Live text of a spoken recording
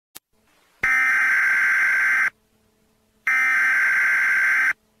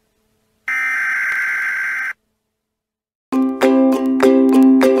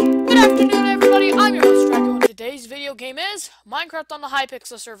guys, Minecraft on the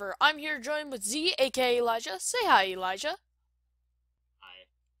Hypixel server. I'm here joined with Z, aka Elijah. Say hi, Elijah. Hi.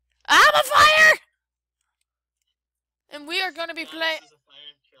 I'm a fire! And we are going to be playing... This is a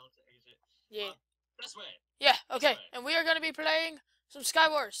fire trail to exit. Yeah. This way. Yeah, okay. This way. And we are going to be playing some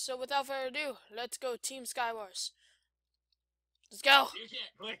Skywars. So without further ado, let's go Team Skywars. Let's go. You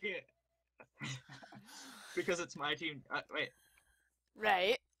can't click it. Because it's my team. Wait.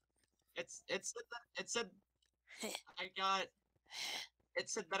 Right. It said I got. It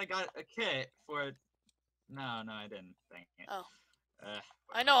said that I got a kit for. No, I didn't. Dang it. Oh.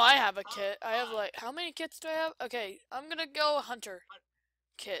 I know I have a kit. I have like, how many kits do I have? Okay, I'm gonna go Hunter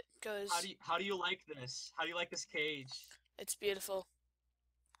kit, cause How do you like this? How do you like this cage? it's beautiful.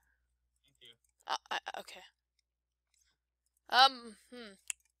 Thank you. Okay.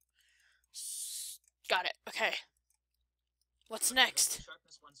 Got it. Okay. What's next?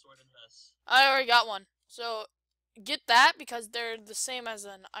 Sharpness 1 sword and this. I already got one. So, get that because they're the same as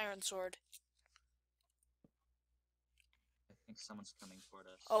an iron sword. I think someone's coming toward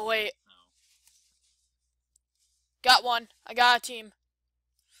us. Oh, wait. No. Got one. I got a team.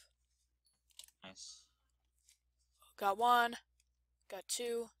 Nice. Got one. Got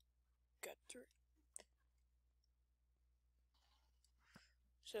two. Got three.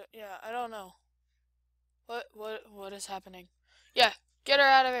 So, yeah, I don't know. What is happening? Yeah, get her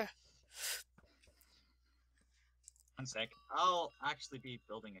out of here. 1 sec. I'll actually be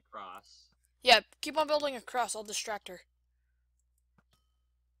building across. Yeah, keep on building across. I'll distract her.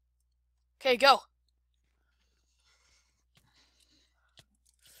 Okay, go.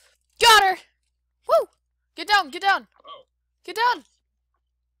 Got her! Woo! Get down, get down! Oh. Get down!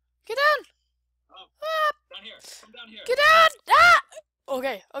 Get down! Oh. Ah! Down here. Come down here. Get down! Ah!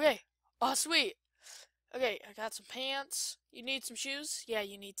 Okay, okay. Oh, sweet. Okay, I got some pants. You need some shoes? Yeah,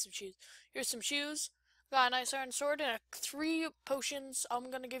 you need some shoes. Here's some shoes. Got a nice iron sword and 3 potions. I'm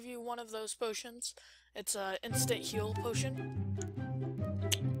gonna give you one of those potions. It's a instant heal potion.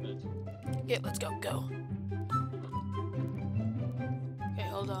 Okay, let's go. Okay,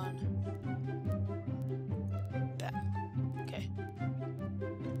 hold on. That. Okay.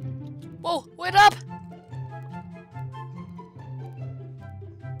 Whoa, wait up!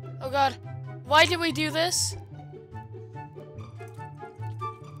 Oh god. Why did we do this?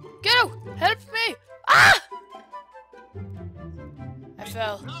 Go! Help me! Ah! I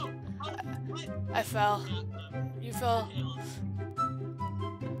fell. No. I fell. You fell.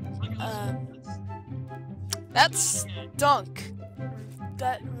 That stunk.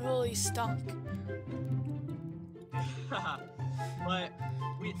 That really stunk. But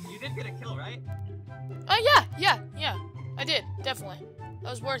you did get a kill, right? Oh yeah. I did, definitely.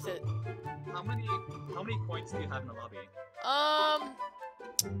 That was worth it. How many points do you have in the lobby?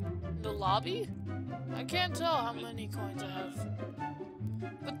 The lobby? I can't tell how many coins I have.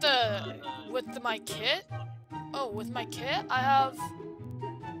 With my kit? Oh, with my kit, I have...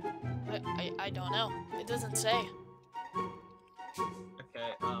 I don't know. It doesn't say.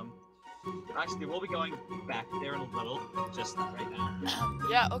 Okay, actually, we'll be going back there in a little, just right now.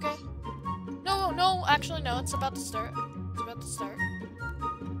 Yeah, okay. No, actually, no, it's about to start. Did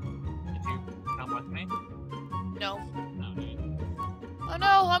you come with me? No. No, dude. Oh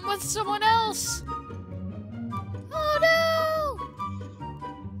no, I'm with someone else! Oh no!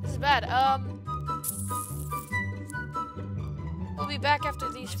 This is bad. We'll be back after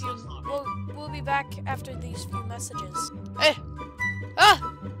these few... We'll be back after these few messages. Hey! Ah!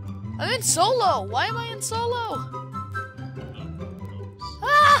 I'm in solo! Why am I in solo?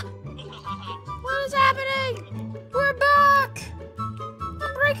 Ah! What is happening? We're back!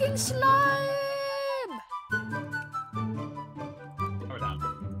 I'm breaking slime! We're done.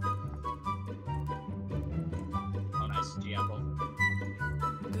 Oh, nice. G-apple.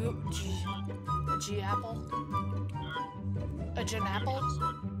 A G-apple? A Gen-apple?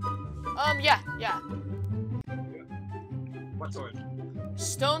 Yeah. What sword?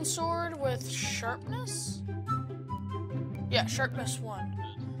 Stone sword with sharpness? Yeah, sharpness 1.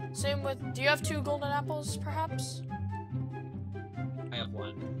 Same with... Do you have 2 golden apples, perhaps? I have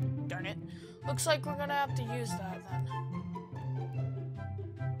 1. Darn it. Looks like we're gonna have to use that, then.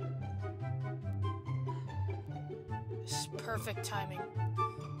 This is perfect timing.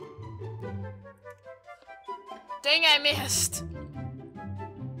 Dang, I missed!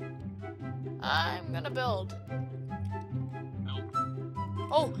 I'm gonna build. No.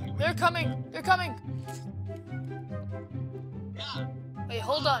 Oh, they're coming! They're coming! Yeah. Wait,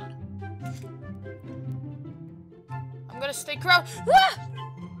 hold on. I'm gonna stay crouched. Ah!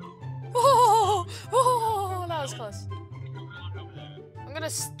 Oh, that was close. I'm gonna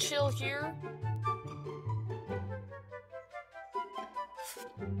chill here.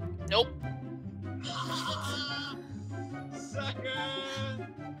 Nope. Sucker!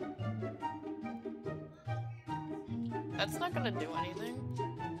 That's not gonna do anything.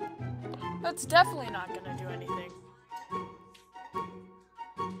 That's definitely not gonna do anything.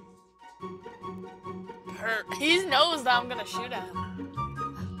 He knows that I'm gonna shoot at him.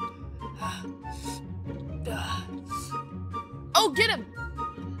 Oh, get him!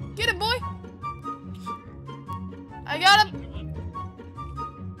 Get him, boy! I got him!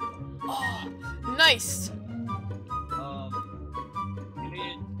 Oh, nice! You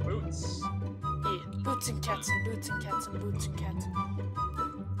need boots. Yeah, boots and cats and boots and cats and boots and cats.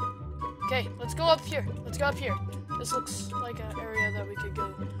 Okay, let's go up here. Let's go up here. This looks like an area that we could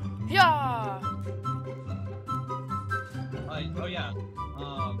go. Yeah! Oh yeah.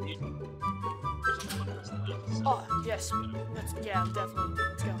 Oh, yes. Yeah, definitely.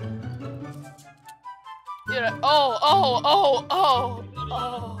 Let's go. Dude, oh.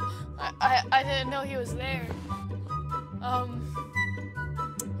 I didn't know he was there.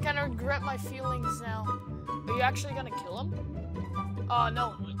 Kind of regret my feelings now. Are you actually gonna kill him? Oh,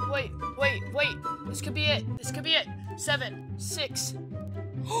 no. Wait. This could be it. 7, 6.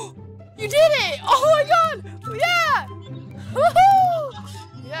 You did it! Oh my god! Yeah! Woohoo!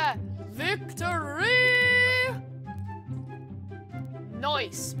 Yeah. Victory!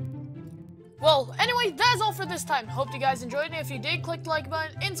 Nice. Well, anyway, that's all for this time. Hope you guys enjoyed it. If you did, click the like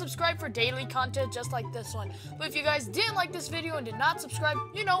button and subscribe for daily content just like this one. But if you guys didn't like this video and did not subscribe,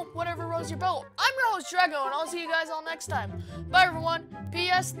 you know, whatever rose your boat. I'm your host, Drago, and I'll see you guys all next time. Bye, everyone.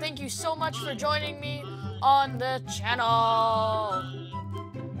 P.S. Thank you so much for joining me on the channel.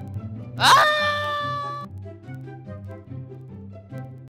 Bye!